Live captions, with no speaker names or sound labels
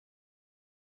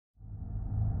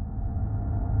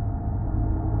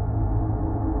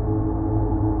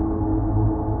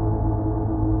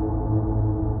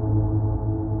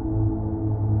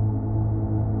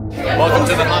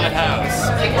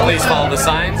Please follow the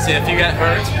signs. If you get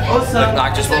hurt, the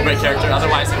actors will break character.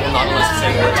 Otherwise, they will not unless you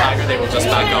say the word tiger. They will just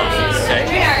back off. Okay.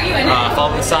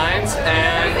 Follow the signs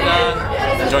and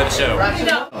enjoy the show.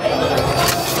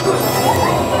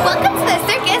 Welcome to the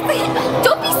circus.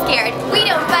 Don't be scared. We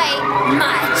don't bite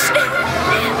much.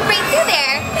 Right through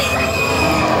there.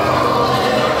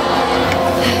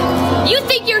 You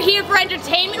think you're here for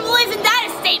entertainment? Well, isn't that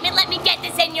a statement? Let me get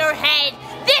this in your head.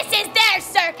 This is their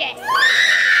circus.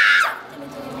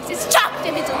 Just chop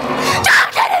them into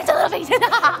little pieces.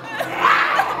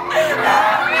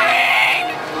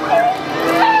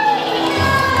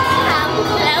 Come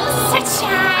closer,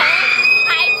 child.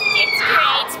 I predict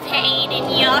great pain in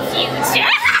your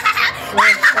future. Why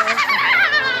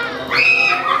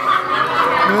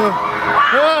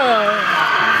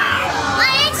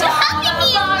aren't you helping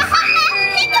me?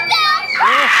 Think about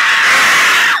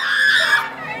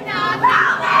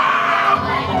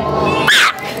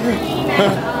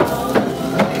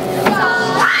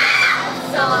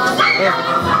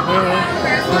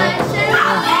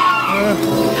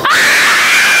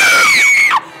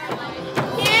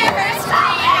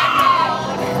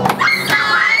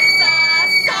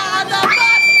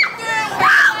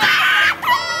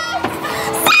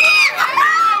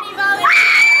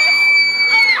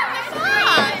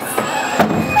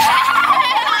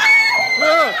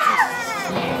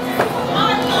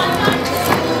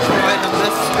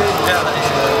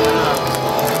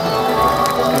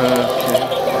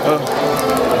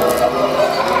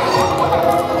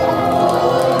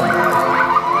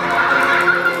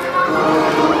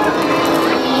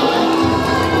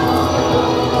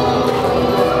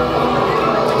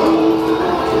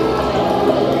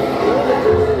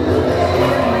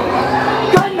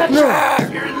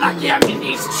You're lucky I'm in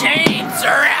these chains, or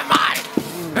am I?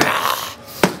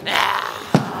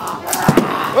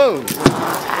 Whoa!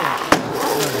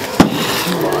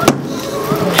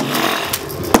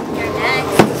 You're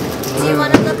next. Do you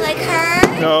want to look like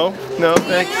her? No, no,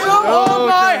 thanks. Hold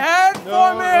my hand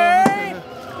for me!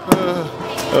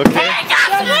 Okay. Take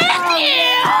us with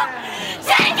you!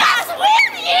 Take us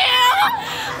with you!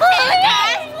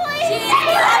 Please! She's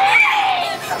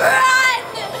coming! Run!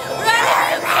 Run if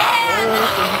you can!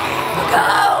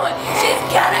 Go! She's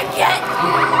gonna get you!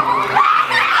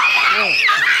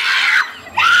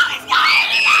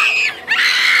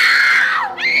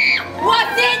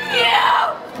 What's in you?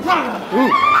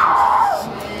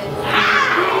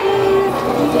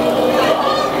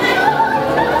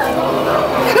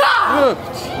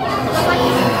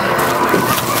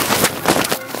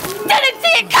 Didn't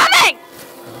see it coming!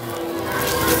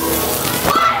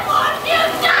 What have you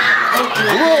done?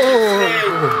 Whoa!